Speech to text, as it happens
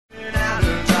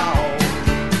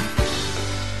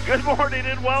Good morning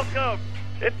and welcome.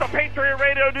 It's the Patriot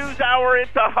Radio News Hour.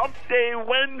 It's a Hump Day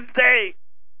Wednesday.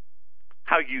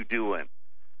 How you doing?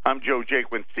 I'm Joe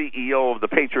Jaquin, CEO of the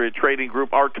Patriot Trading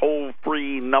Group. Our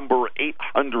toll-free number,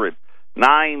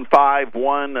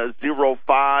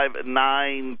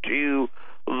 800-951-0592.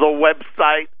 The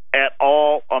website at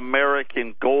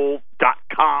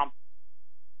allamericangold.com.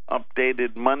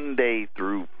 Updated Monday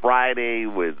through Friday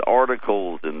with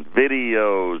articles and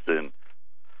videos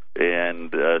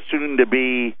and soon to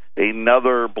be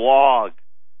another blog.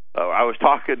 I was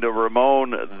talking to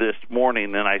Ramon this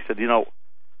morning, and I said,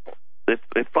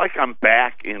 it's like I'm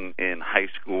back in high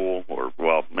school, or,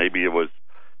 well, maybe it was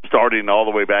starting all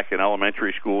the way back in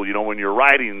elementary school. When you're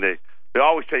writing, they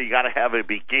always say you got to have a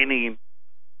beginning,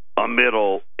 a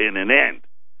middle, and an end.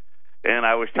 And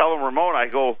I was telling Ramon, I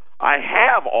go, I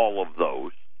have all of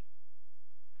those.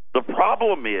 The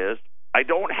problem is I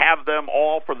don't have them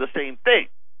all for the same thing,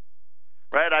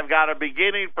 right? I've got a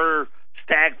beginning for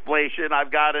stagflation.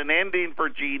 I've got an ending for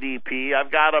GDP.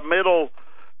 I've got a middle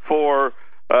for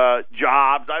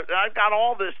jobs. I've got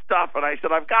all this stuff, and I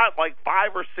said I've got like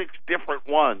 5 or 6 different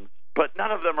ones, but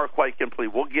none of them are quite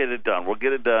complete. We'll get it done.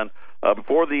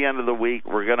 Before the end of the week.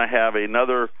 We're going to have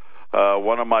another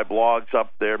one of my blogs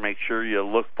up there. Make sure you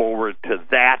look forward to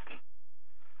that.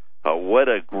 What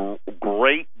a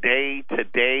great day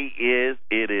today is.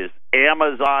 It is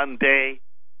Amazon Day.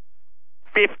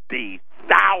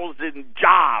 50,000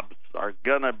 jobs are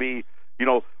going to be,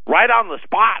 right on the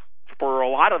spot for a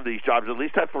lot of these jobs. At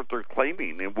least that's what they're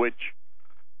claiming, in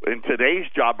today's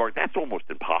job market, that's almost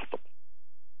impossible.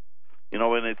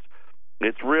 And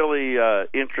it's really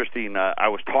interesting. I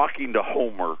was talking to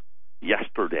Homer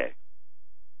yesterday,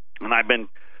 and I've been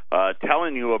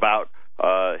telling you about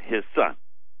his son,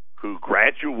 who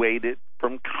graduated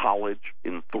from college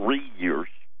in 3 years,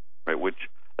 right, which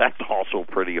that's also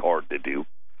pretty hard to do,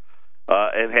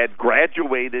 and had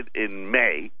graduated in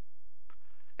May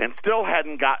and still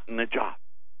hadn't gotten a job.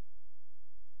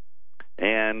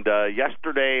 And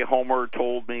yesterday, Homer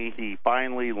told me he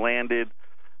finally landed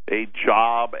a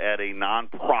job at a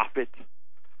nonprofit,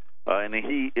 and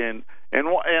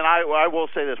I will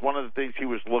say this: one of the things he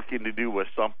was looking to do was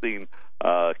something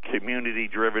community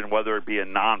driven, whether it be a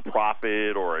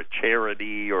nonprofit or a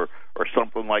charity or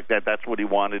something like that. That's what he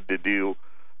wanted to do.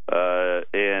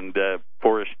 And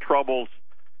for his troubles,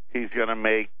 he's going to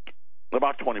make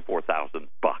about $24,000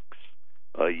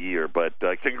 a year. But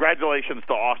congratulations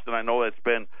to Austin. I know it's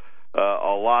been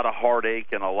a lot of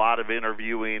heartache and a lot of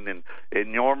interviewing, and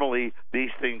normally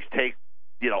these things take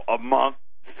a month,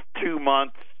 2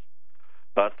 months,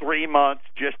 3 months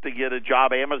just to get a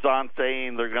job. Amazon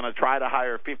saying they're going to try to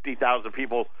hire 50,000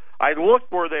 people. I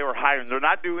looked where they were hiring. They're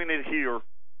not doing it here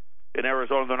in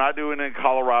Arizona. They're not doing it in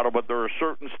Colorado, but there are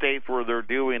certain states where they're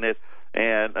doing it,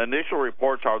 and initial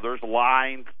reports are there's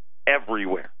lines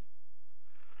everywhere.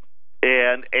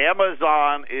 And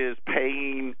Amazon is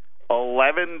paying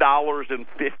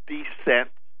 $11.50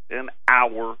 an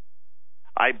hour,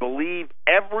 I believe,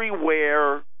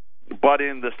 everywhere but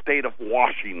in the state of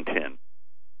Washington.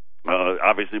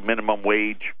 Obviously minimum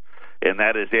wage, and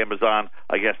that is Amazon.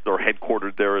 I guess they're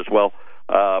headquartered there as well.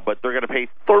 But they're going to pay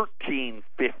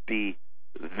 $13.50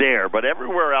 there. But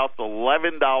everywhere else,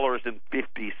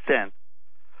 $11.50.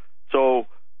 So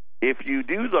if you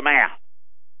do the math,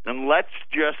 and let's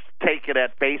just take it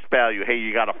at face value, hey,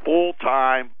 you got a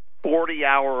full-time,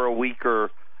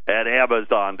 40-hour-a-weeker at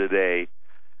Amazon today,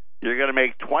 you're going to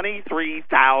make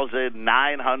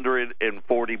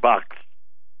 $23,940.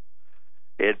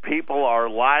 And people are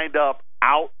lined up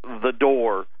out the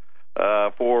door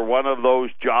for one of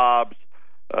those jobs.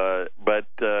 But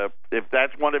if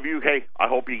that's one of you, hey, I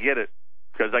hope you get it,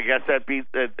 because I guess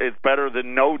it's better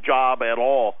than no job at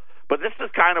all. But this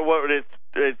is kind of what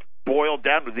it's boiled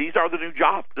down to. These are the new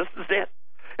jobs. This is it.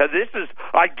 And this is,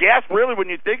 I guess, really, when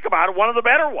you think about it, one of the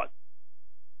better ones.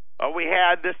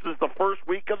 This is the first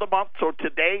week of the month, so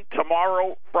today,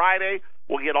 tomorrow, Friday,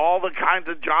 we'll get all the kinds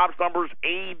of jobs numbers.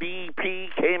 ADP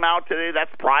came out today.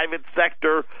 That's private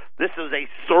sector. This is a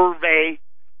survey.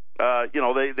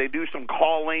 They do some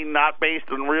calling, not based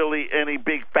on really any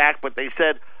big fact, but they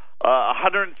said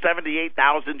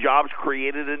 178,000 jobs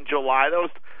created in July.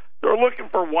 They're looking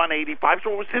for 185,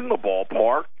 so it was in the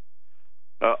ballpark.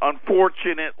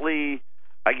 Unfortunately,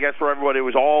 I guess for everybody, it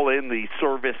was all in the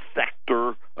service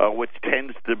sector, which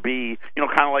tends to be,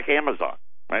 kind of like Amazon.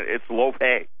 Right? It's low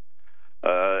pay.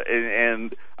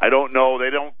 And I don't know,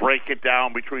 they don't break it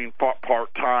down between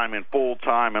part-time and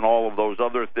full-time and all of those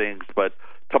other things, but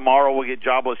tomorrow we'll get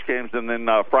jobless claims, and then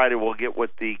Friday we'll get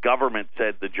what the government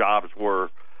said the jobs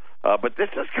were. But this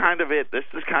is kind of it. This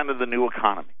is kind of the new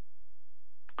economy.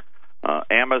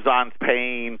 Amazon's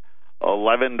paying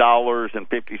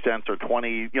 $11.50 or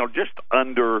 20, just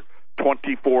under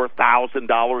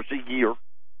 $24,000 a year.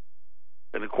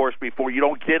 And, of course, before you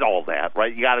don't get all that,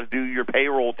 right, you got to do your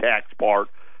payroll tax part.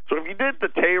 So if you did the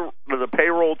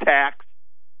payroll tax,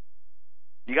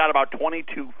 you got about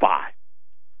 $22,500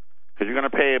 because you're going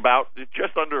to pay about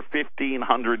just under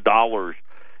 $1,500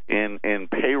 in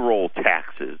payroll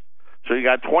taxes. So you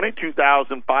got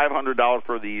 $22,500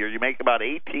 for the year. You make about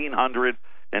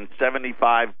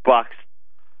 $1,875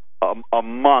 a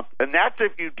month, and that's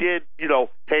if you did,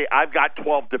 hey, I've got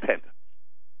 12 dependents.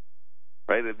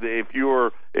 Right? If you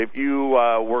were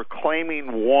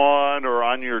claiming one or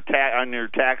on your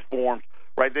tax forms,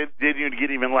 right? Then you'd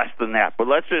get even less than that. But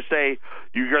let's just say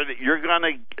you're going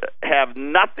to have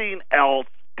nothing else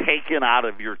taken out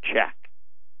of your check.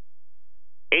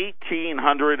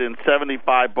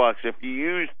 $1,875. If you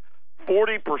use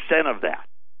 40% of that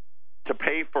to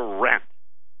pay for rent,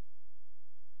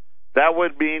 that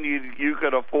would mean you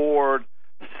could afford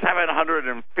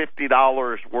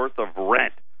 $750 worth of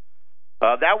rent.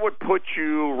 That would put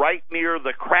you right near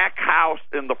the crack house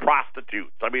and the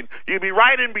prostitutes. I mean, you'd be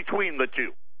right in between the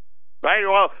two, right?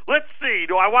 Well, let's see.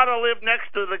 Do I want to live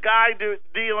next to the guy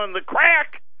dealing the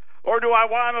crack, or do I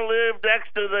want to live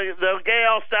next to the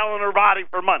gal selling her body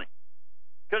for money?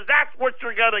 Because that's what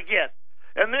you're going to get.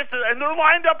 And they're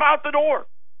lined up out the door.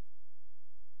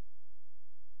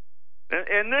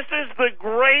 And this is the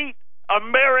great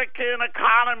American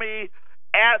economy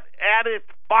at its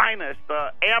finest.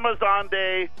 Amazon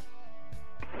Day,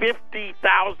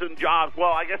 50,000 jobs.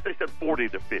 Well, I guess they said 40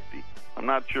 to 50. I'm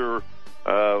not sure.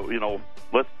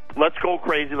 Let's go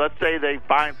crazy. Let's say they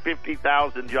find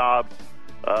 50,000 jobs.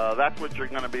 That's what you're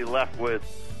going to be left with.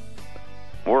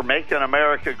 We're making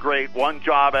America great, one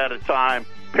job at a time.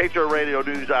 Patriot Radio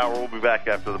News Hour. We'll be back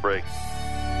after the break.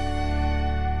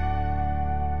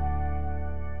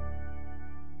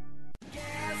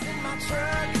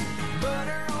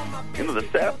 The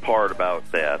sad part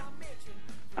about that,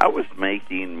 I was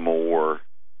making more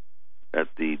at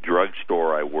the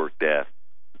drugstore I worked at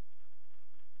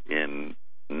in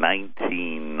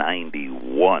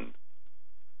 1991.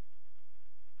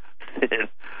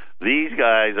 These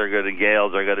gals are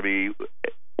going to be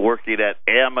working at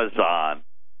Amazon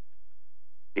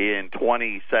in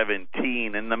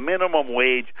 2017, and the minimum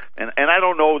wage, and I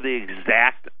don't know the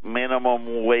exact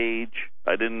minimum wage.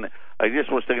 I just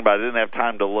was thinking about it. I didn't have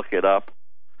time to look it up.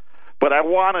 But I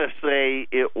want to say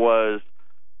it was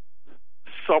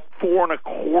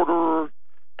 $4.25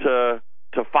 to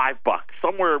 $5.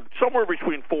 Somewhere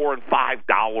between $4 and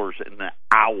 $5 an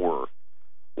hour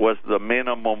was the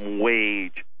minimum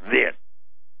wage then.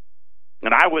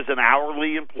 And I was an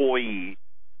hourly employee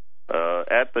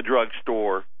at the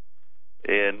drugstore,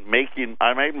 and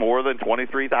I made more than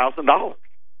 $23,000.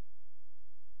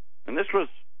 And this was,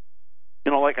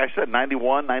 like I said,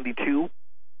 91, 92.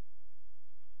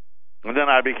 And then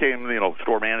I became,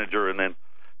 store manager, and then,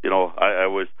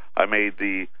 I made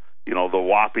the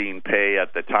whopping pay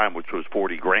at the time, which was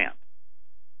 $40,000,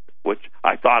 which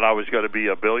I thought I was going to be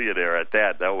a billionaire at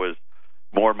that. That was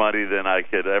more money than I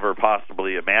could ever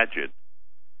possibly imagine.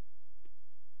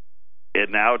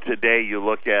 And now today you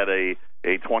look at a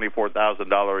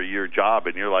 $24,000 a year job,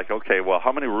 and you're like, okay, well,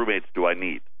 how many roommates do I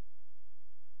need?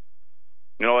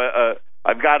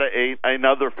 I've got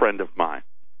another friend of mine.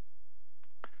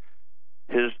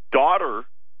 His daughter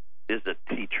is a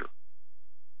teacher,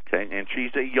 okay, and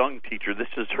she's a young teacher. This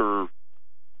is her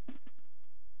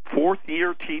 4th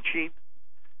year teaching,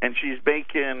 and she's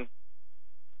making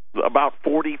about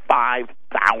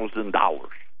 $45,000,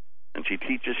 and she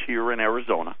teaches here in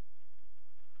Arizona.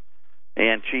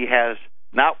 And she has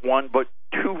not one but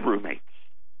 2 roommates.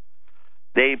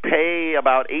 They pay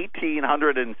about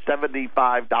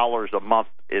 $1,875 a month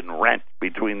in rent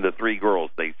between the 3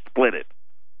 girls. They split it.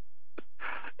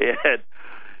 And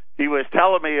he was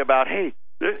telling me about, hey,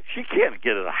 she can't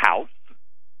get a house.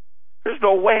 There's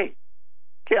no way.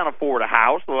 Can't afford a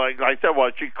house. Like I said,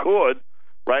 well, she could,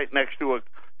 right next to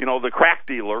the crack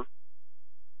dealer.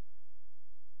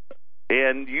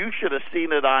 And you should have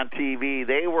seen it on TV.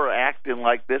 They were acting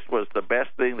like this was the best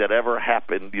thing that ever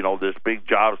happened, this big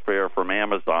jobs fair from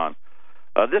Amazon.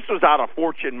 This was out of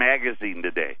Fortune magazine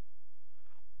today.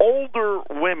 Older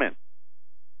women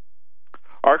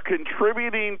are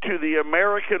contributing to the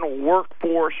American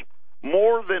workforce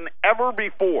more than ever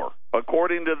before,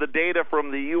 according to the data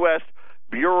from the U.S.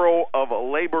 Bureau of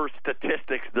Labor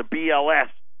Statistics, the BLS.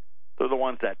 They're the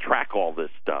ones that track all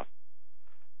this stuff.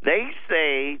 They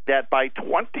say that by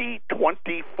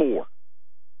 2024,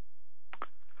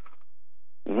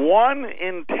 1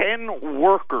 in 10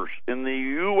 workers in the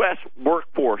U.S.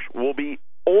 workforce will be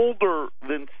older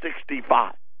than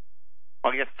 65.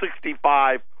 I guess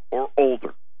 65 or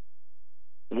older.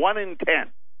 1 in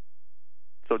 10.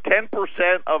 So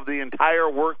 10% of the entire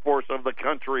workforce of the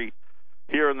country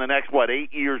here in the next,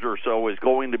 8 years or so is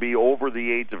going to be over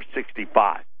the age of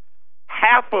 65.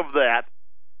 Half of that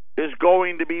is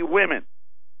going to be women.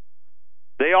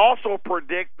 They also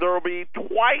predict there will be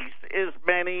twice as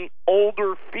many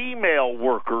older female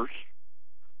workers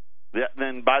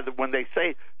than when they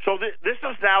say. So this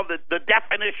is now the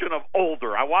definition of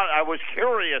older. I was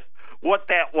curious what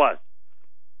that was.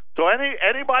 So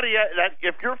anybody that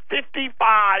if you're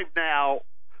 55 now,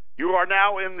 you are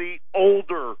now in the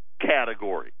older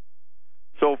category.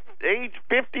 So age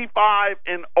 55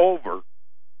 and over,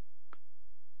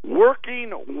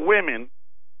 working women,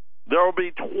 there will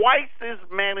be twice as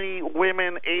many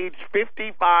women aged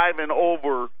 55 and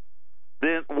over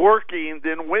than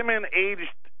women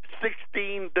aged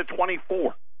 16 to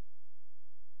 24.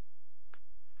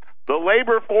 The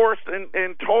labor force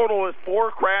in total is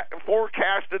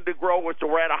forecasted to grow, so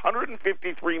we're at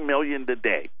 153 million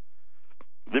today.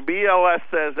 The BLS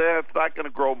says it's not going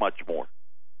to grow much more.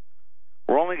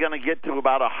 We're only going to get to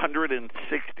about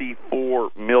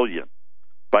 164 million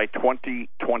by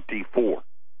 2024.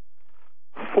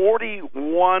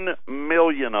 41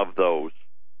 million of those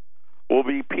will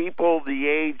be people the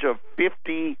age of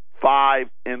 55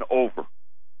 and over.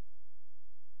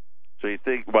 So you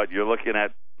think about, you're looking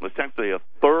at essentially a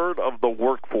third of the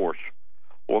workforce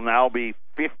will now be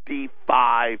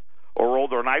 55 or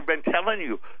older. And I've been telling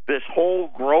you, this whole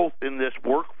growth in this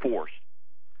workforce,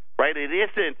 right? It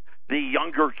isn't the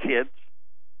younger kids.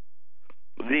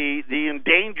 The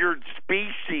endangered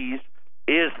species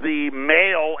is the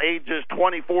male ages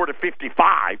 24 to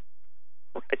 55.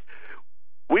 Right?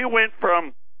 We went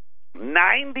from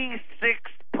 96%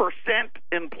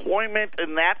 employment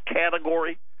in that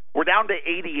category. We're down to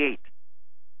 88.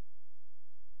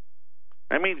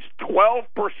 That means 12%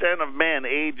 of men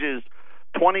ages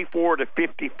 24 to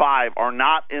 55 are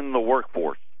not in the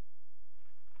workforce.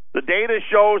 The data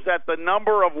shows that the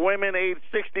number of women aged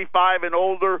 65 and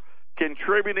older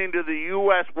contributing to the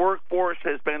U.S. workforce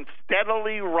has been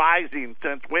steadily rising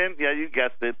since when? Yeah, you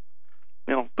guessed it.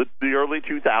 The early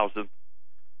 2000s,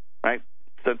 right?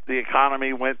 Since the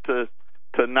economy went to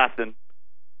nothing.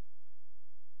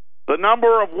 The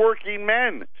number of working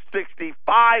men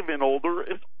 65 and older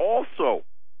is also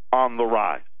on the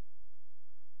rise.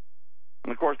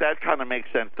 And, of course, that kind of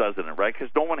makes sense, doesn't it, right? Because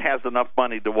no one has enough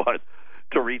money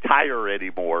to retire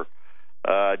anymore.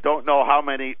 Don't know how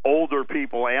many older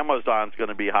people Amazon's going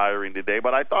to be hiring today,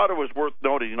 but I thought it was worth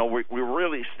noting. We're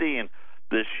really seeing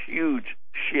this huge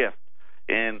shift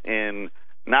in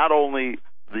not only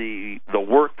the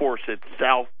workforce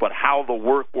itself, but how the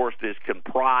workforce is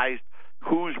comprised,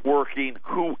 who's working,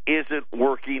 who isn't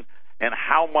working, and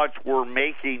how much we're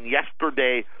making.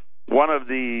 Yesterday, one of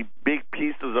the big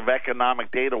pieces of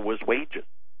economic data was wages.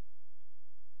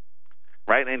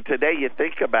 Right? And today you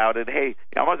think about it, hey,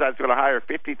 Amazon's going to hire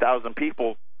 50,000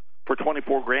 people for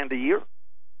 $24,000 a year.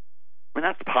 I mean,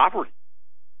 that's poverty.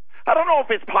 I don't know if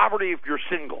it's poverty if you're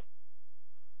single.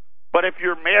 But if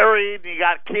you're married and you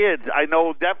got kids, I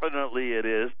know definitely it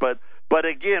is. But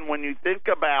again, when you think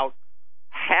about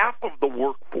half of the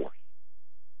workforce,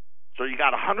 so you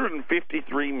got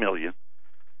 153 million,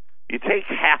 you take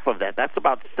half of that, that's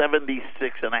about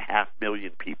 76.5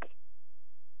 million people.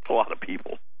 That's a lot of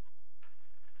people.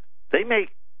 They make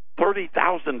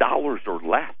 $30,000 or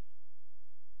less.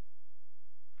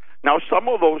 Now, some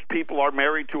of those people are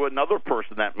married to another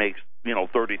person that makes,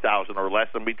 $30,000 or less,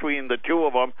 and between the two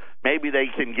of them, maybe they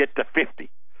can get to 50.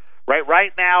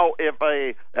 Right now, if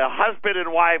a husband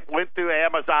and wife went through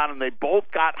Amazon and they both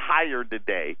got hired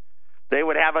today, they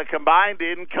would have a combined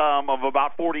income of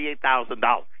about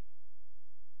 $48,000,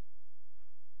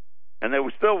 and they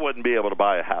still wouldn't be able to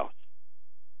buy a house.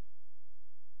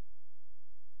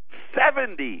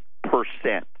 70%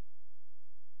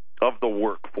 of the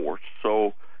workforce,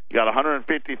 so you got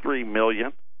 153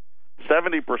 million,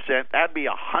 70%, that'd be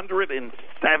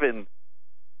 107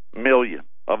 million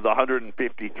of the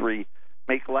 153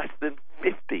 make less than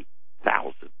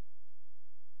 50,000.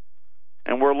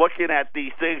 And we're looking at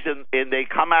these things, and they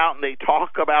come out and they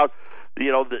talk about,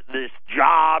 this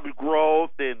job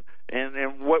growth, and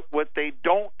what they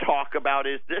don't talk about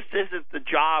is this isn't the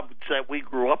jobs that we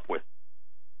grew up with.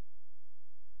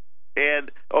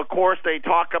 And, of course, they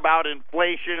talk about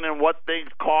inflation and what things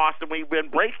cost, and we've been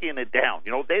breaking it down.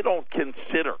 They don't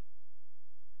consider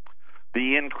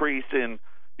the increase in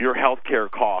your health care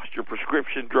costs, your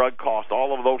prescription drug costs,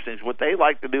 all of those things. What they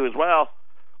like to do is,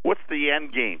 what's the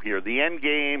end game here? The end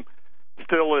game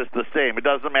still is the same. It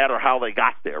doesn't matter how they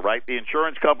got there, right? The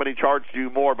insurance company charged you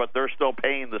more, but they're still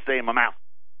paying the same amount.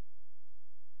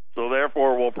 So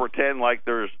therefore, we'll pretend like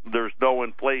there's no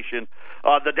inflation.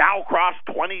 The Dow crossed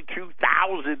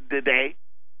 22,000 today.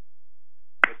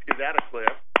 Let's give that a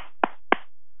clip.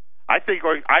 I think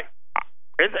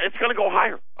it's going to go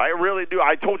higher. I really do.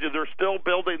 I told you they're still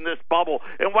building this bubble,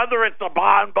 and whether it's a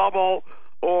bond bubble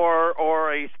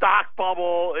or a stock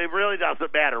bubble, it really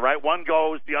doesn't matter, right? One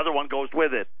goes, the other one goes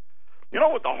with it. You know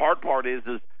what the hard part is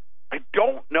I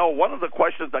don't know. One of the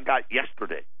questions I got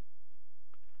yesterday,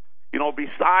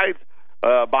 besides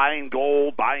buying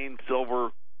gold, buying silver,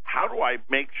 how do I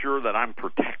make sure that I'm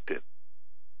protected?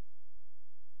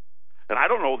 And I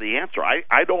don't know the answer.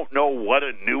 I don't know what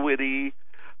annuity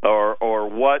or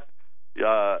what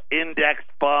index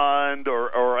fund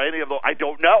or any of those. I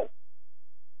don't know.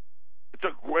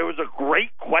 It was a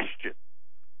great question.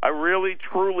 I really,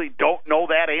 truly don't know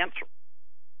that answer.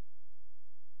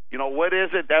 What is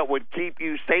it that would keep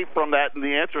you safe from that? And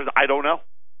the answer is, I don't know.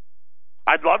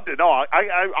 I'd love to know.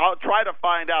 I'll try to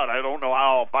find out. I don't know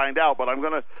how I'll find out, but I'm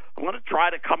gonna try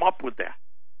to come up with that.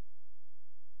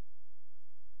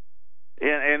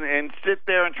 And sit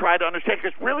there and try to understand,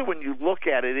 because really when you look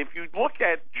at it, if you look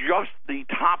at just the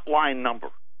top line number,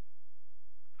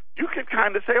 you can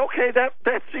kind of say, okay,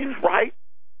 that seems right.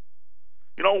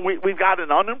 We've got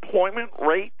an unemployment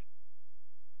rate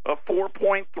of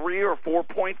 4.3 or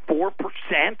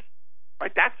 4.4%,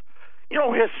 right? That's,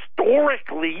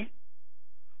 historically,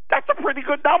 that's a pretty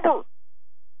good number,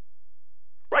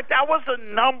 right? That was a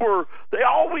number they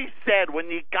always said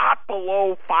when you got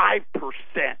below 5%,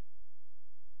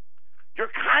 you're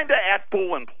kind of at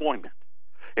full employment.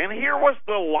 And here was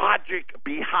the logic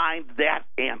behind that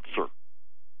answer.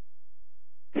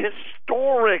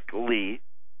 Historically,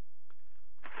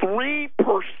 3%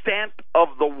 of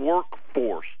the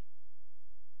workforce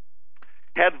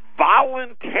had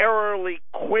voluntarily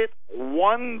quit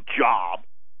one job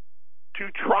to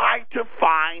try to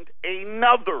find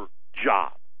another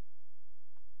job.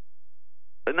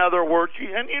 In other words,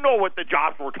 and you know what the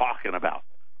jobs we're talking about,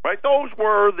 right? Those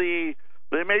were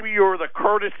maybe you were the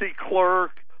courtesy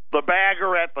clerk, the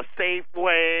bagger at the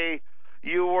Safeway,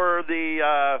 you were the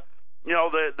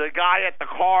guy at the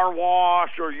car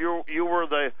wash, or you were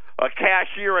a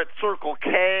cashier at Circle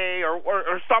K,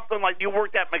 or something like you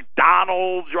worked at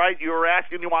McDonald's, right? You were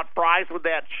asking, you want fries with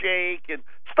that shake and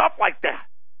stuff like that.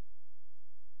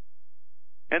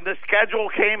 And the schedule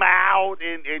came out,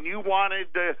 and you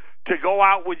wanted to go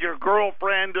out with your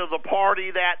girlfriend to the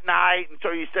party that night, and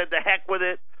so you said, the heck with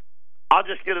it, I'll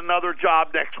just get another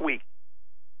job next week.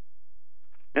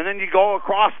 And then you go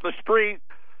across the street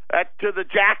to the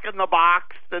Jack in the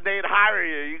Box, and they'd hire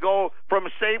you. You go from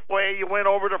Safeway, you went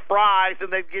over to Fry's,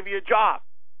 and they'd give you a job.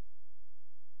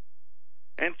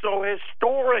 And so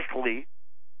historically,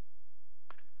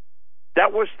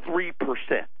 that was 3%.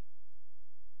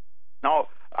 Now,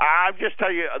 I'll just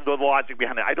tell you the logic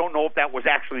behind it. I don't know if that was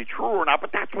actually true or not,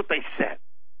 but that's what they said.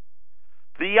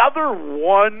 The other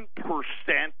 1%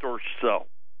 or so,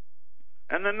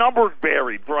 and the numbers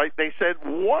varied, right? They said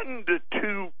 1 to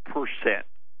 2%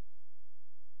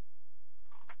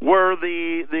 were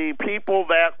the people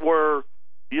that were,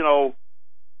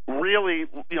 really,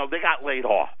 they got laid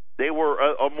off. They were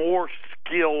a more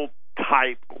skilled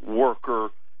type worker,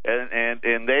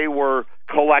 and they were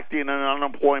collecting an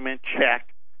unemployment check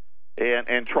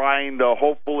and trying to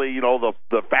hopefully,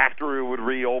 the factory would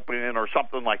reopen or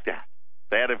something like that.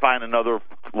 They had to find another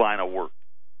line of work.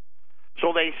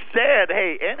 So they said,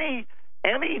 hey,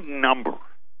 any number,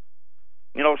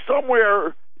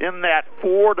 somewhere in that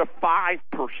 4 to 5%,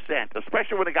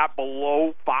 especially when it got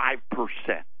below 5%,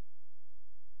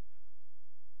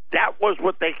 that was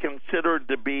what they considered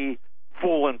to be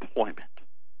full employment,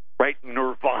 right?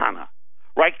 Nirvana,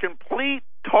 right? Complete,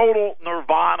 total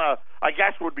nirvana, I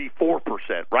guess, would be 4%,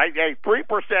 right? Hey,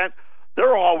 3%,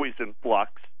 they're always in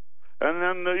flux. And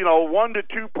then, 1 to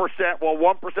 2%, well,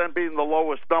 1% being the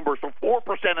lowest number, so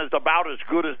 4% is about as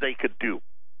good as they could do.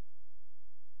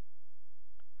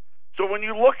 So when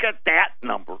you look at that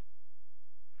number,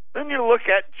 then you look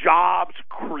at jobs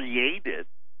created,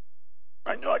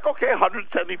 right? You're like, okay,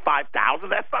 175,000,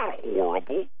 that's not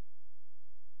horrible.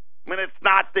 I mean, it's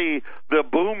not the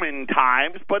booming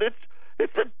times, but it's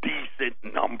a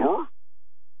decent number.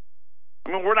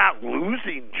 I mean, we're not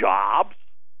losing jobs.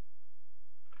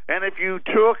 And if you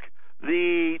took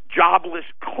the jobless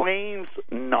claims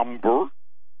number,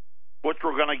 which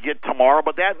we're going to get tomorrow,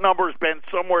 but that number has been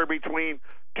somewhere between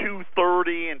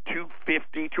 230 and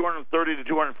 250, 230 to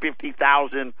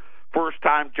 250,000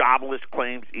 first-time jobless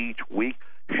claims each week.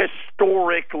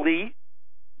 historically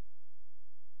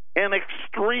an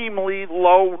extremely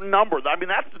low number. I mean,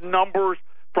 that's numbers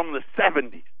from the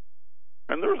 70s.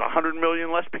 And there's 100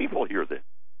 million less people here then.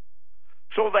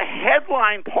 So the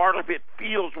headline part of it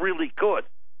feels really good.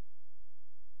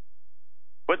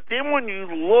 But then when you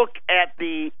look at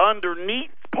the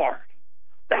underneath part,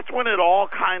 that's when it all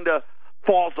kind of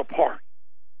falls apart.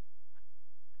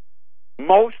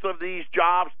 Most of these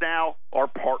jobs now are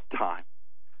part-time.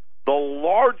 The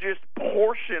largest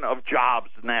portion of jobs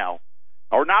now,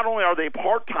 or not only are they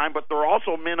part-time, but they're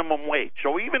also minimum wage.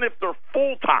 So even if they're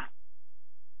full-time,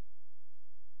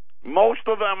 most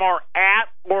of them are at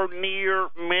or near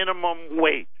minimum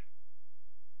wage.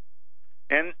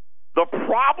 And the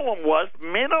problem was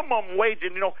minimum wage,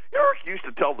 and Eric used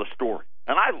to tell the story,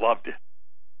 and I loved it.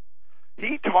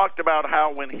 He talked about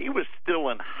how when he was still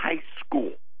in high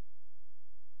school,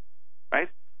 right,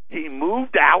 he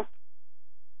moved out,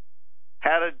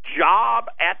 had a job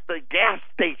at the gas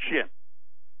station,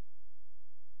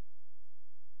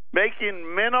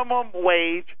 making minimum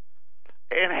wage,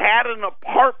 and had an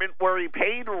apartment where he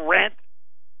paid rent,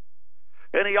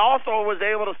 and he also was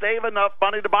able to save enough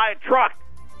money to buy a truck.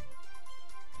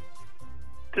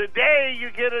 Today, you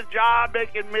get a job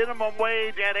making minimum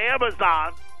wage at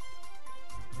Amazon.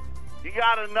 You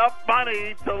got enough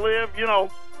money to live,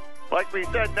 like we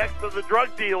said, next to the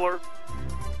drug dealer,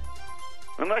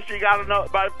 unless you got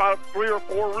about 3 or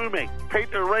 4 roommates.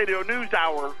 Patriot Radio News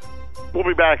Hour. We'll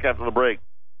be back after the break.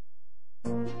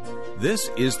 This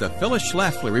is the Phyllis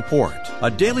Schlafly Report,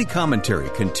 a daily commentary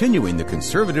continuing the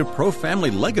conservative pro-family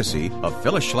legacy of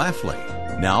Phyllis Schlafly.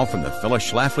 Now from the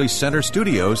Phyllis Schlafly Center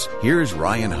Studios, here's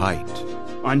Ryan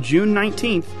Haidt. On June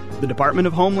 19th, the Department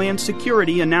of Homeland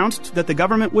Security announced that the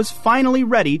government was finally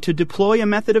ready to deploy a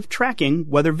method of tracking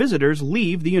whether visitors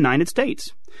leave the United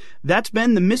States. That's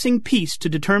been the missing piece to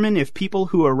determine if people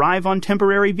who arrive on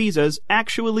temporary visas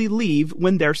actually leave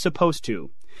when they're supposed to.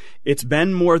 It's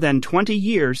been more than 20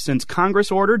 years since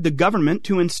Congress ordered the government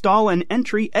to install an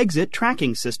entry-exit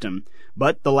tracking system,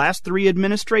 but the last 3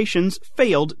 administrations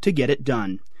failed to get it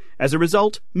done. As a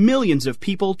result, millions of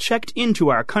people checked into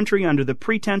our country under the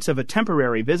pretense of a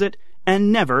temporary visit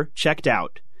and never checked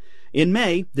out. In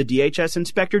May, the DHS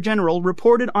Inspector General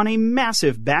reported on a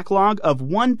massive backlog of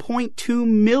 1.2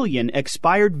 million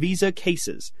expired visa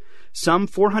cases. Some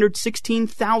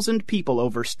 416,000 people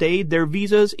overstayed their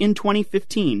visas in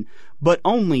 2015, but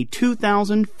only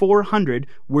 2,400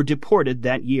 were deported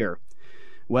that year.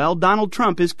 Well, Donald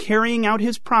Trump is carrying out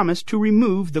his promise to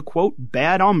remove the, quote,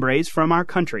 bad hombres from our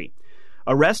country.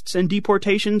 Arrests and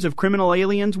deportations of criminal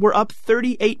aliens were up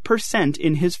 38%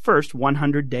 in his first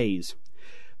 100 days.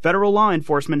 Federal law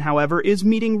enforcement, however, is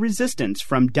meeting resistance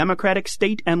from Democratic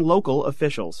state and local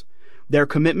officials. Their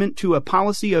commitment to a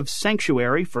policy of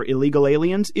sanctuary for illegal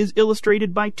aliens is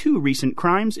illustrated by 2 recent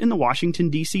crimes in the Washington,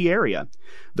 D.C. area: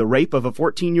 the rape of a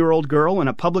 14-year-old girl in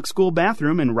a public school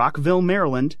bathroom in Rockville,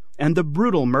 Maryland, and the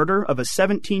brutal murder of a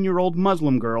 17-year-old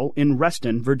Muslim girl in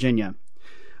Reston, Virginia.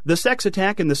 The sex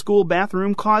attack in the school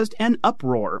bathroom caused an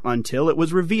uproar until it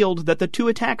was revealed that the 2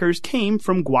 attackers came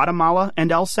from Guatemala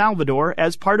and El Salvador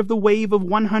as part of the wave of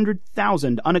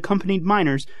 100,000 unaccompanied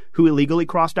minors who illegally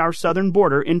crossed our southern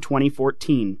border in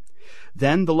 2014.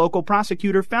 Then the local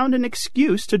prosecutor found an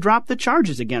excuse to drop the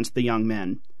charges against the young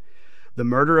men. The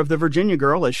murder of the Virginia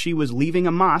girl as she was leaving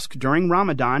a mosque during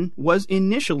Ramadan was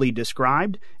initially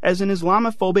described as an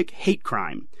Islamophobic hate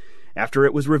crime. After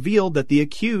it was revealed that the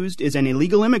accused is an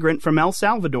illegal immigrant from El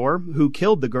Salvador who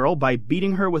killed the girl by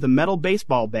beating her with a metal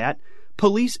baseball bat,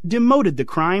 police demoted the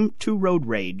crime to road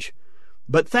rage.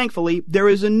 But thankfully, there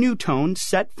is a new tone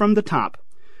set from the top.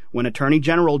 When Attorney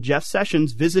General Jeff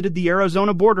Sessions visited the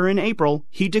Arizona border in April,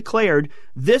 he declared,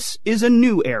 "This is a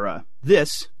new era.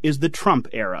 This is the Trump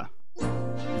era."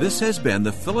 This has been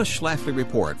the Phyllis Schlafly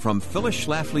Report from Phyllis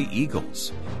Schlafly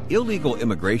Eagles. Illegal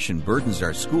immigration burdens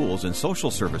our schools and social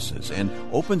services and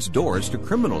opens doors to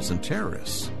criminals and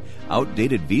terrorists.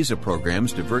 Outdated visa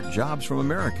programs divert jobs from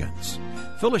Americans.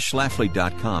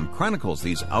 PhyllisSchlafly.com chronicles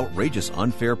these outrageous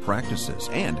unfair practices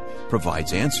and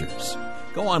provides answers.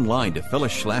 Go online to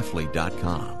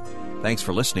PhyllisSchlafly.com. Thanks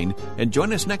for listening, and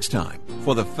join us next time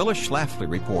for the Phyllis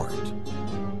Schlafly Report.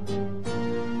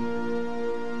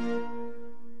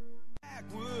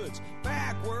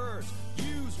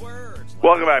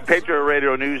 Welcome back. Patriot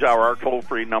Radio News Hour. Our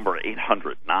toll-free number,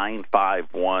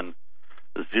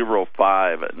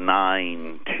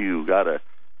 800-951-0592. Got a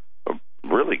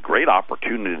really great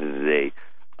opportunity today.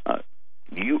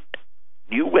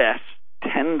 U.S.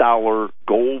 $10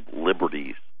 gold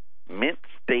liberties, Mint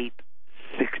State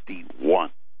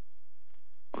 61.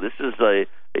 This is a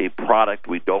product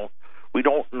we don't we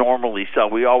don't normally sell.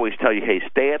 We always tell you, hey,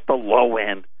 stay at the low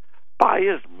end. Buy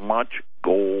as much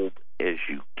gold as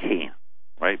you can,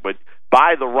 right? But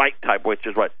buy the right type, which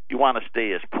is what you want to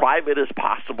stay as private as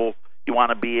possible. You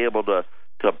want to be able to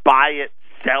buy it,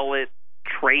 sell it,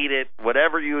 trade it,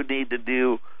 whatever you need to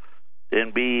do,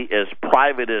 and be as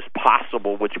private as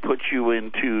possible, which puts you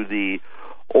into the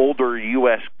older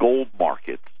U.S. gold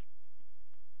markets.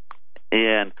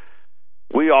 And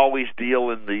we always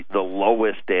deal in the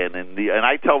lowest end. And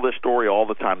I tell this story all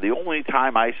the time. The only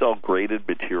time I sell graded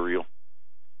material,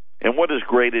 and what is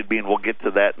graded mean, we'll get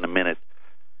to that in a minute,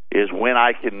 is when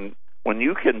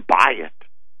you can buy it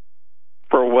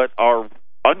for what our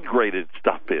ungraded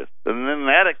stuff is. And in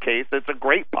that case, it's a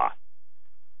great buy.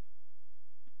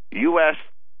 U.S.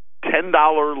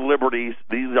 $10 Liberties,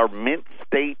 these are Mint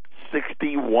State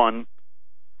 61,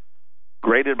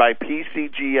 graded by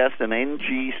PCGS and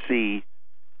NGC.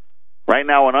 Right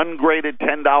now, an ungraded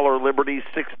 $10 Liberty,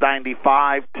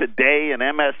 $6.95. Today, an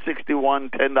MS61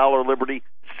 $10 Liberty,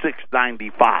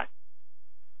 $6.95.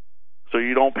 So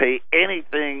you don't pay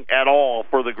anything at all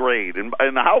for the grade. And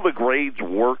how the grades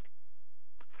work,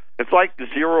 it's like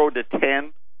 0 to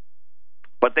 10,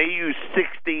 but they use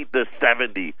 60 to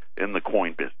 70 in the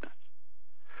coin business.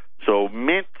 So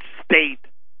Mint State,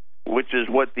 which is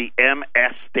what the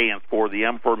MS stands for, the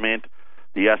M for Mint,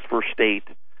 the S for State,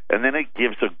 and then it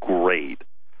gives a grade.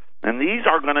 And these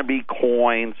are going to be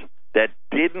coins that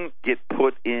didn't get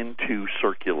put into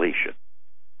circulation.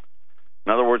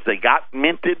 In other words, they got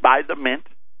minted by the mint.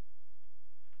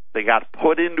 They got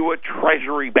put into a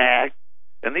treasury bag.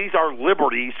 And these are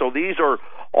liberties, so these are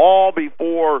all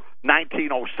before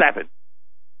 1907.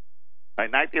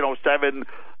 Right, 1907,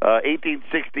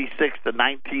 1866 to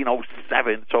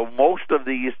 1907. So most of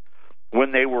these,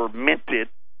 when they were minted,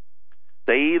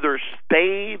 they either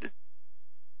stayed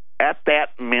at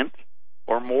that mint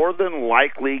or more than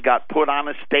likely got put on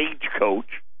a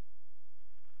stagecoach,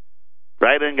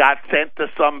 right, and got sent to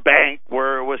some bank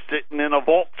where it was sitting in a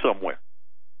vault somewhere.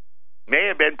 May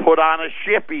have been put on a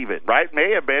ship even, right?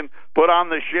 May have been put on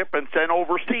the ship and sent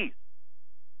overseas.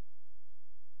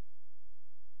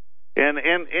 And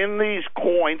in these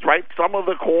coins, right, some of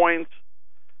the coins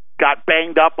got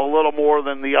banged up a little more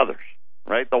than the others,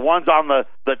 right? The ones on the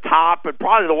top and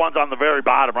probably the ones on the very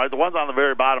bottom, right? The ones on the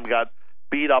very bottom got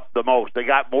beat up the most. They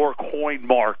got more coin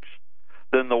marks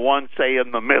than the ones, say,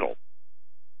 in the middle.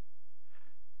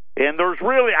 And there's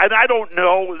really, I don't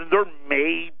know, there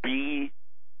may be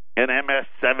an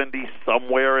MS-70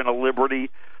 somewhere in a Liberty.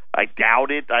 I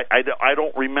doubt it. I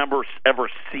don't remember ever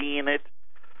seeing it.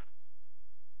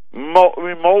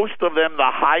 Most of them,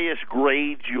 the highest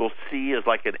grades you'll see is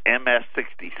like an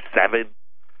MS-67.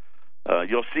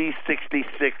 You'll see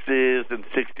 66s and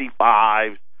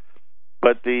 65s,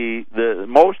 but the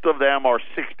most of them are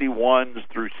 61s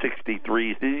through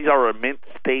 63s. These are a Mint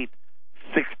State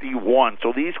 61.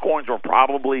 So these coins are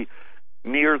probably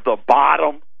near the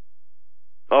bottom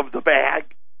of the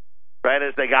bag, right,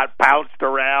 as they got bounced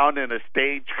around in a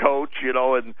stagecoach,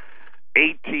 in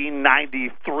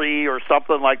 1893 or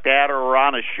something like that, or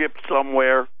on a ship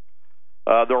somewhere.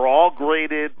 They're all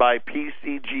graded by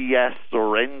PCGS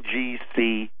or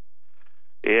NGC,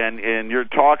 and you're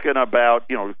talking about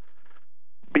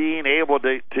being able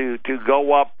to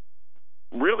go up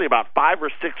really about 5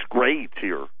 or 6 grades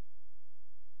here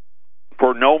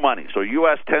for no money. So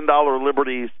U.S. $10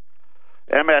 Liberties,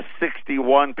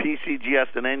 MS61,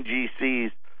 PCGS, and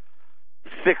NGCs,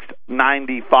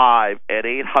 $6.95 at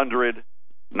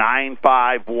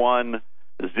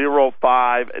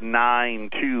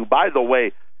 800-951-0592. By the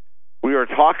way, we are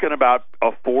talking about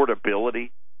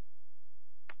affordability.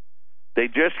 They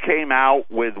just came out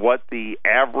with what the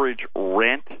average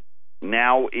rent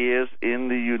now is in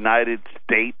the United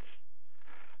States.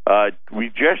 We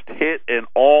just hit an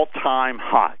all-time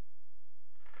high.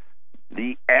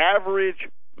 The average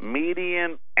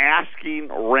median asking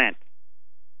rent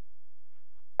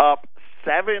up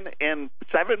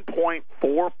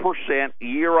 7.4%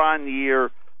 year on year.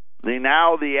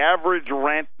 The average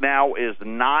rent now is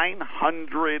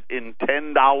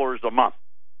 $910 a month,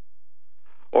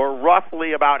 or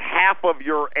roughly about half of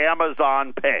your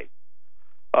Amazon pay.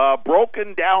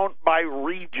 Broken down by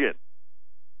region.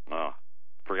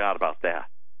 Forgot about that.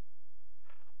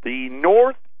 The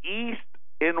Northeast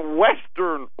and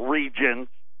Western regions,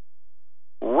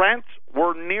 rents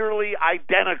were nearly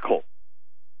identical.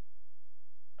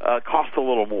 Cost a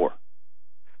little more.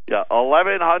 Yeah,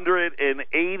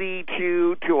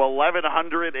 $1,182 to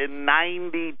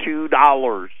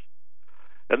 $1,192.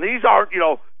 And these aren't,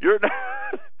 you're not,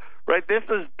 right? This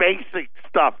is basic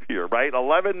stuff here, right?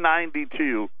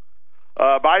 $1,192.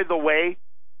 By the way,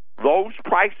 those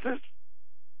prices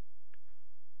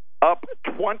up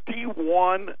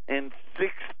 21 and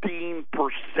 16%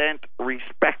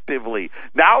 respectively.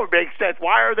 Now it makes sense.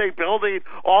 Why are they building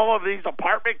all of these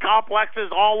apartment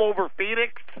complexes all over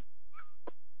Phoenix?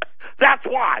 That's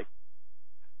why.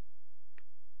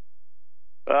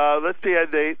 Let's see.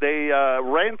 They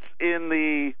rents in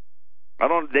the.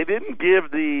 They didn't give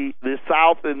the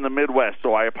South and the Midwest,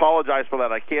 so I apologize for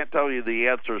that. I can't tell you the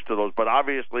answers to those, but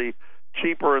obviously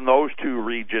cheaper in those two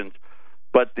regions.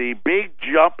 But the big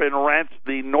jump in rents,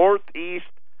 the Northeast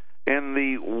and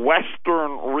the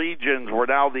Western regions, where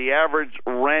now the average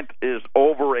rent is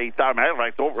over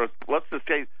 $8,000. Let's just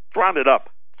say, round it up,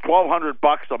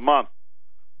 $1,200 a month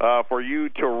for you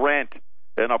to rent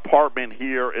an apartment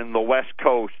here in the West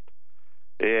Coast.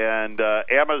 And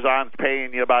Amazon's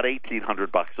paying you about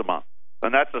 $1,800 a month,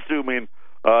 and that's assuming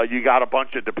you got a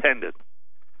bunch of dependents.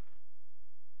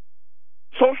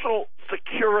 Social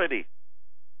Security.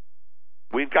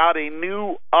 We've got a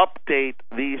new update,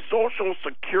 the Social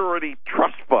Security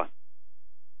Trust Fund.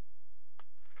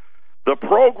 The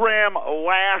program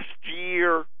last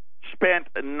year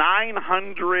spent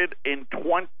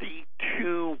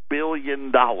 $922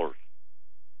 billion.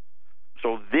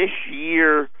 So this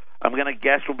year, I'm going to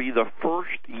guess, will be the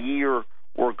first year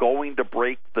we're going to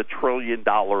break the $1 trillion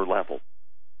level.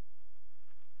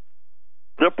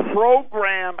 The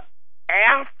program,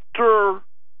 after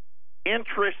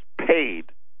interest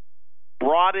paid,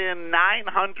 brought in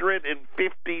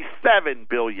 $957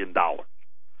 billion.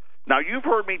 Now, you've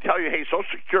heard me tell you, hey, Social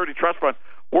Security Trust Fund,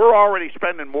 we're already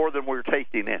spending more than we're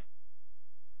taking in.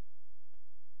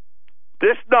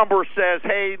 This number says,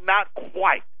 hey, not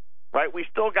quite, right? We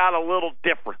still got a little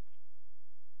difference.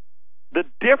 The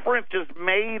difference is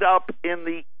made up in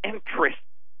the interest.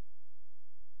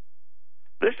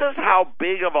 This is how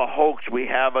big of a hoax we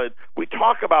have. We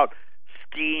talk about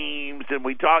schemes, and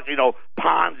we talk,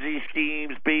 Ponzi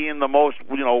schemes being the most,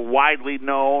 widely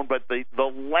known, but the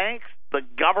lengths the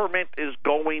government is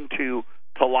going to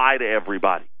lie to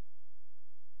everybody.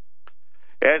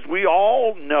 As we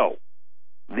all know,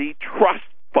 the trust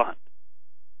fund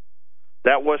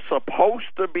that was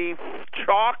supposed to be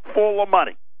chock full of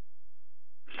money,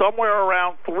 somewhere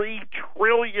around $3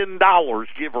 trillion,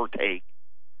 give or take,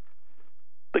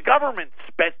 the government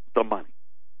spent the money.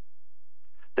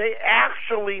 They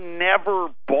actually never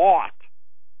bought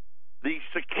the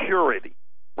security,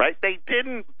 right? They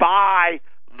didn't buy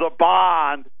the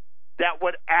bond that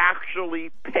would actually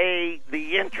pay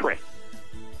the interest.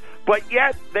 But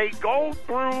yet they go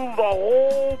through the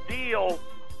whole deal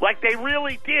like they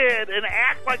really did and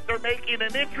act like they're making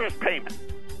an interest payment.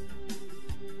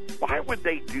 Why would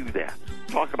they do that?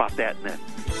 Talk about that next.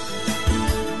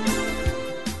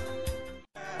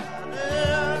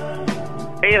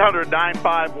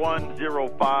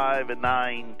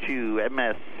 $800-951-0592,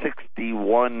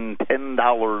 MS-61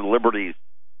 $10 Liberties.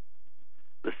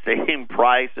 The same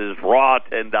price as raw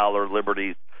 $10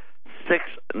 Liberties,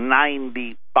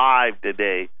 $6.95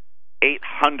 today.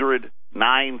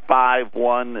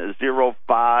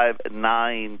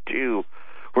 800-951-0592.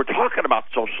 We're talking about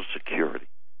Social Security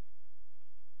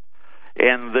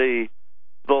and the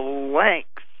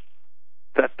lengths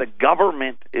that the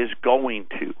government is going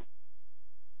to.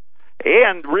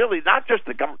 And really, not just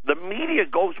the government, the media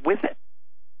goes with it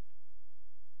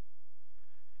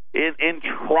in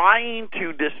trying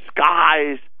to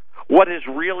disguise what is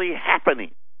really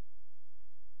happening.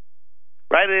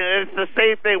 Right? And it's the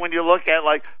same thing when you look at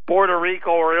like Puerto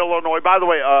Rico or Illinois. By the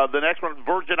way, the next one,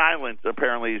 Virgin Islands,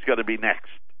 apparently is going to be next,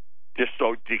 just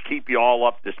so to keep you all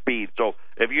up to speed. So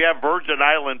if you have Virgin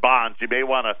Island bonds, you may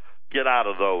want to get out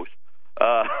of those.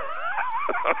 Now,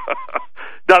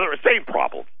 they're the same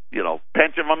problem.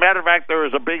 Pension. As a matter of fact, there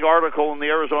is a big article in the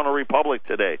Arizona Republic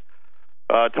today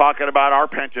talking about our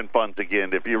pension funds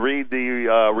again. If you read the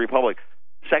Republic,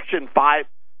 Section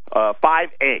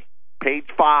 5A,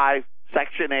 page 5,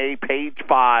 Section A, page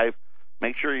 5,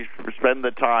 make sure you spend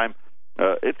the time.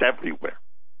 It's everywhere.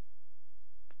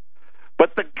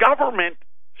 But the government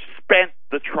spent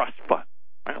the trust fund.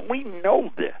 And we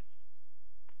know this.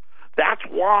 That's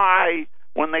why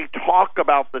when they talk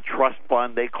about the trust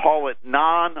fund, they call it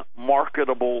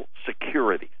non-marketable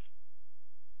securities.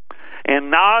 And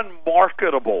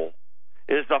non-marketable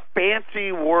is a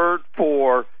fancy word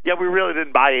for, we really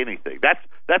didn't buy anything.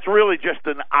 That's really just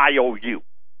an IOU.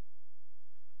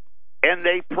 And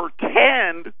they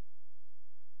pretend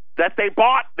that they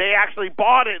actually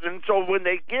bought it, and so when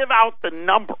they give out the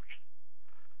numbers,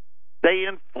 they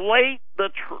inflate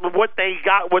what they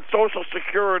got, what Social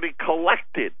Security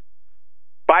collected,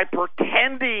 by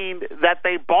pretending that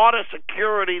they bought a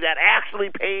security that actually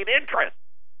paid interest.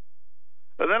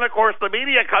 And then, of course, the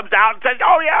media comes out and says,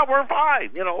 oh, yeah, we're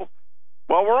fine.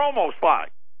 Well, we're almost fine.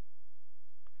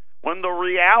 When the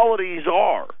realities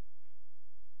are,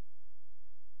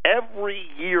 every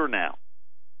year now,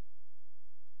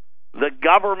 the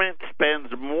government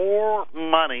spends more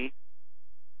money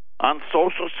on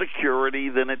Social Security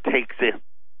than it takes in.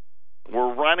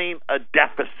 We're running a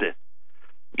deficit.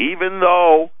 Even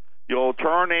though you'll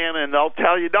turn in and they'll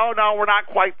tell you, no, we're not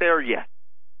quite there yet.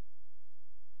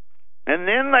 And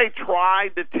then they try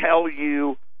to tell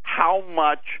you how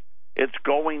much it's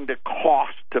going to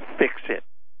cost to fix it.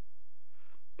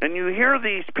 And you hear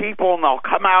these people, and they'll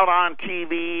come out on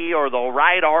TV or they'll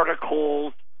write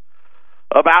articles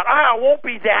about, it won't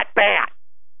be that bad.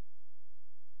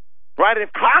 Right?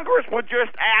 If Congress would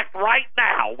just act right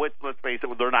now, which, let's face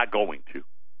it, they're not going to.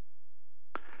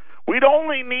 We'd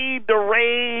only need to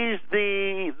raise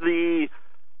the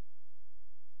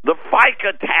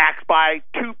FICA tax by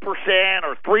 2%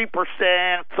 or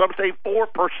 3%, some say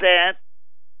 4%.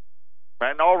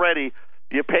 Right? And already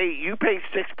you pay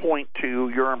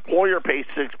 6.2, your employer pays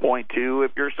 6.2.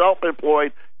 If you're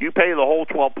self-employed, you pay the whole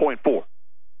 12.4.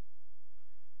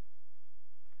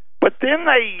 But then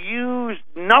they use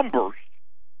numbers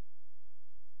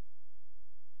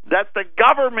that the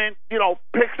government,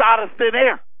 picks out of thin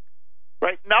air.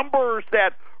 Right? Numbers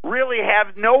that really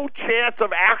have no chance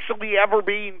of actually ever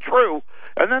being true.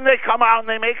 And then they come out and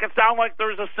they make it sound like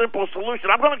there's a simple solution.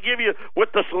 I'm going to give you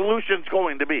what the solution's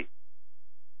going to be.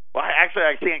 Well, actually,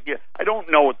 I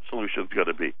don't know what the solution's going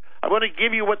to be. I'm going to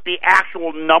give you what the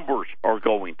actual numbers are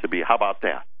going to be. How about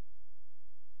that?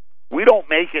 We don't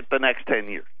make it the next 10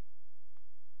 years.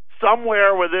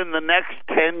 Somewhere within the next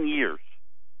 10 years.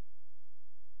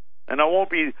 And it won't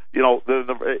be, it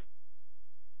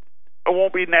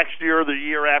won't be next year or the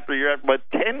year after, but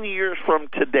 10 years from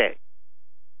today,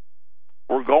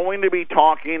 we're going to be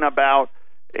talking about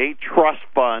a trust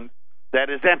fund that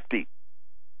is empty.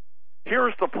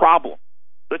 Here's the problem.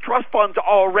 The trust fund's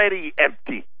already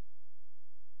empty.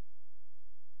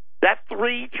 That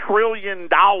 $3 trillion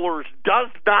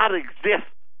does not exist.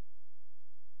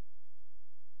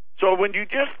 So when you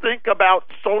just think about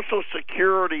Social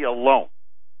Security alone,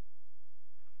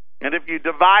 and if you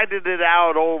divided it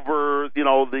out over,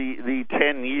 the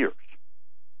 10 years,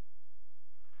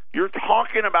 you're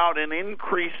talking about an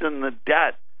increase in the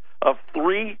debt of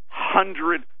 $300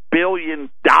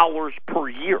 billion per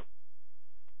year.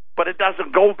 But it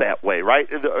doesn't go that way, right?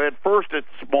 At first, it's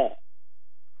small.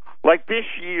 Like this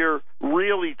year,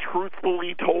 really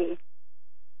truthfully told,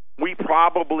 we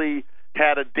probably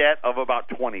had a debt of about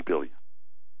 $20 billion.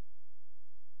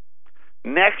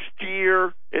 Next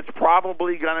year, it's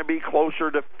probably going to be closer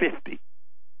to 50.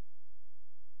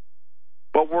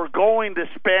 But we're going to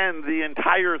spend the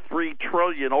entire $3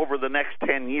 trillion over the next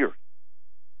 10 years.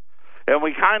 And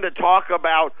we kind of talk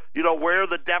about, where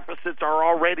the deficits are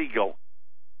already going.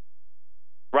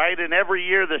 Right? And every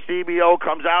year the CBO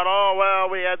comes out,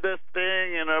 we had this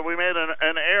thing, and we made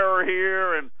an error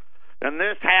here, and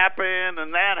this happened,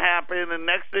 and that happened, and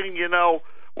next thing you know,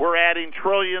 we're adding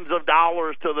trillions of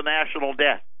dollars to the national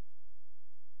debt.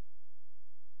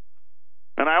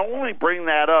 And I only bring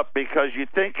that up because you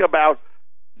think about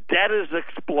debt is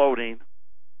exploding,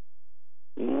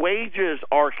 wages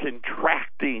are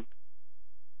contracting,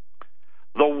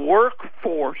 the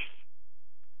workforce,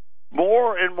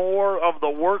 more and more of the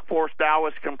workforce now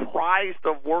is comprised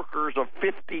of workers of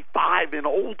 55 and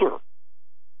older.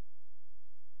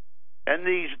 And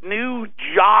these new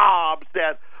jobs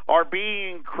that are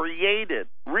being created,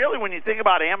 really when you think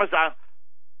about Amazon,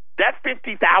 that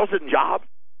 50,000 jobs,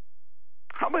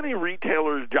 how many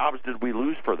retailers' jobs did we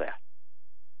lose for that?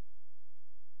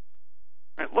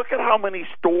 And look at how many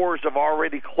stores have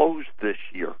already closed this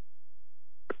year.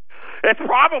 It's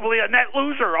probably a net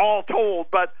loser all told,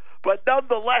 but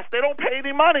nonetheless, they don't pay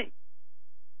any money.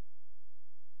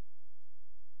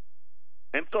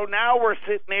 And so now we're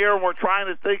sitting here and we're trying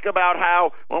to think about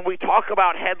how, when we talk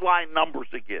about headline numbers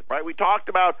again, right? We talked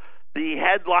about the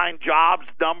headline jobs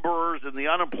numbers and the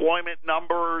unemployment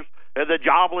numbers and the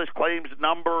jobless claims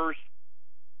numbers.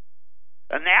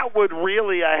 And that would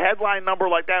really, a headline number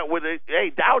like that, with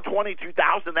Dow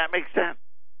 22,000, that makes sense.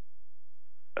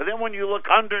 And then when you look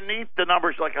underneath the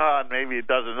numbers, like, maybe it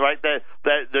doesn't, right?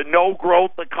 The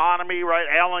no-growth economy, right?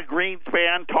 Alan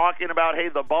Greenspan talking about,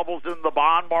 the bubble's in the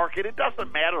bond market. It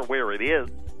doesn't matter where it is.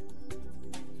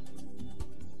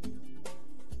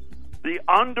 The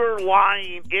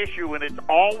underlying issue, and it's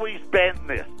always been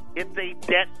this, it's a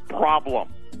debt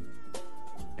problem.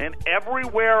 And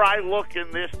everywhere I look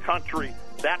in this country,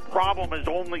 that problem has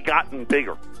only gotten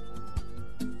bigger.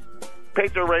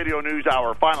 Patriot Radio News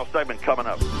Hour, final segment coming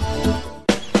up.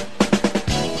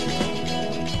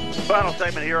 Final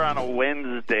segment here on a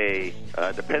Wednesday.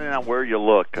 Depending on where you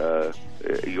look,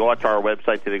 you go out to our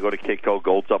website today, go to Kitco.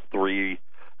 Gold's up $3,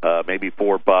 maybe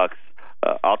 $4.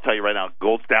 I'll tell you right now,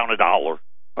 gold's down $1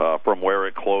 from where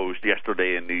it closed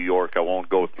yesterday in New York. I won't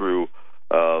go through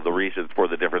the reasons for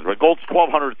the difference, but gold's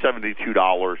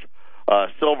 $1,272.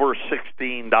 Silver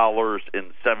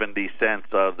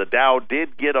 $16.70. The Dow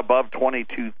did get above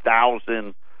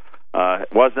 22,000.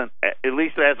 Wasn't, at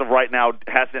least as of right now,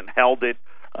 hasn't held it.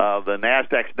 The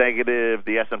Nasdaq's negative,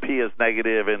 the S&P is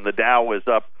negative, and the Dow is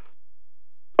up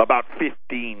about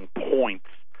 15 points.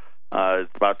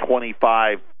 It's about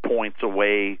 25 points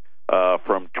away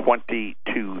from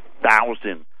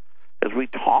 22,000. As we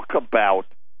talk about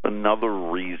another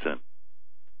reason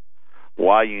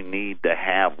why you need to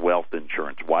have wealth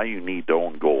insurance, why you need to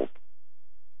own gold.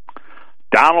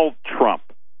 Donald Trump.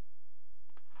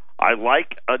 I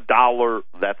like a dollar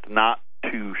that's not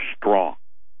too strong.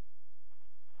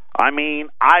 I mean,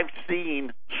 I've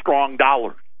seen strong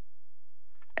dollars.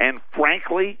 And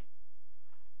frankly,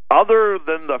 other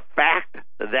than the fact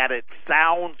that it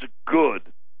sounds good,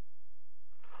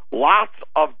 lots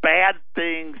of bad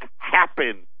things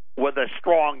happen with a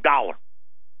strong dollar.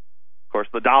 Of course,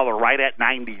 the dollar right at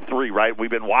 93, right? We've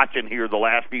been watching here the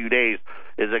last few days.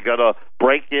 Is it going to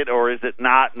break it or is it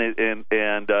not? And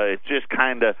it's just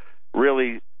kind of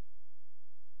really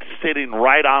sitting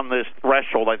right on this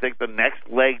threshold. I think the next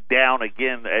leg down,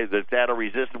 again, it's at a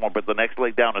resistance one, but the next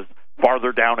leg down is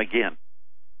farther down again.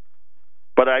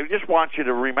 But I just want you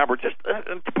to remember, just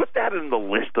to put that in the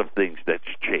list of things that's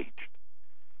changed.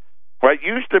 Right? It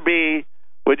used to be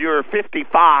when you were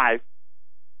 55,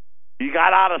 you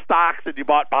got out of stocks and you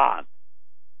bought bonds.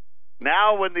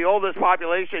 Now when the oldest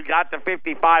population got to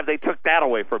 55, they took that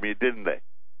away from you, didn't they?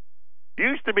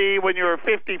 Used to be when you were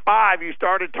 55, you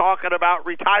started talking about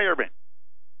retirement.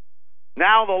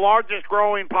 Now the largest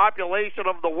growing population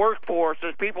of the workforce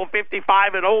is people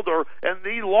 55 and older, and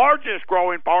the largest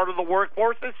growing part of the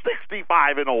workforce is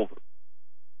 65 and older.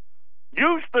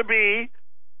 Used to be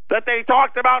that they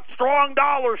talked about strong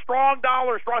dollar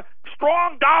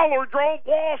drove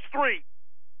Wall Street.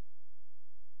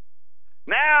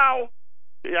 Now,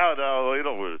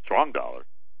 strong dollar.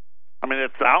 I mean,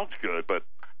 it sounds good, but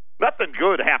nothing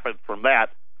good happens from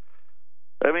that.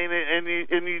 I mean, and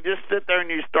you just sit there and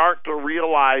you start to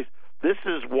realize this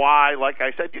is why, like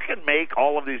I said, you can make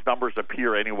all of these numbers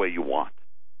appear any way you want.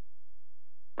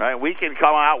 Right? We can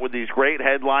come out with these great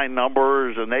headline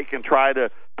numbers, and they can try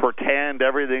to pretend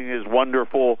everything is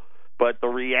wonderful, but the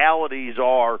realities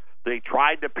are they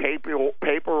tried to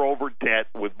paper over debt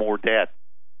with more debt.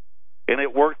 And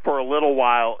it worked for a little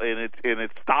while, and it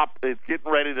stopped. It's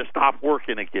getting ready to stop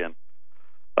working again.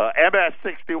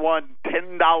 MS-61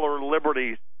 $10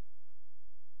 liberties,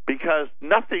 because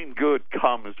nothing good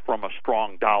comes from a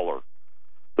strong dollar.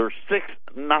 They're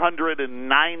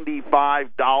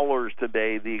 $695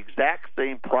 today, the exact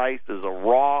same price as a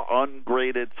raw,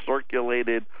 ungraded,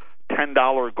 circulated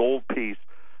 $10 gold piece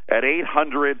at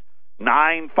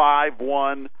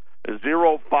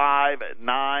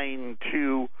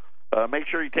 800-951-0592. Make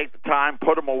sure you take the time,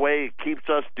 put them away. It keeps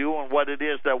us doing what it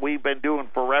is that we've been doing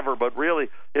forever. But really,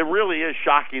 it really is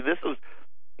shocking. This is,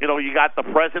 you got the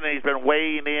president. He's been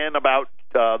weighing in about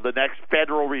the next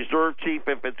Federal Reserve chief,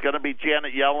 if it's going to be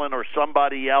Janet Yellen or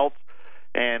somebody else.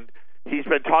 And he's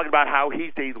been talking about how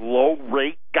he's a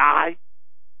low-rate guy.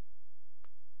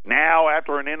 Now,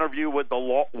 after an interview with the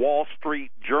Wall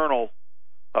Street Journal,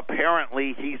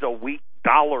 apparently he's a weak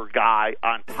dollar guy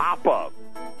on top of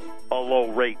a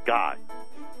low-rate guy.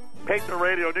 Patriot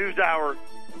Radio News Hour.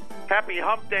 Happy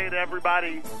Hump Day to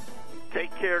everybody.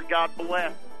 Take care. God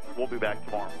bless. We'll be back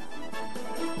tomorrow.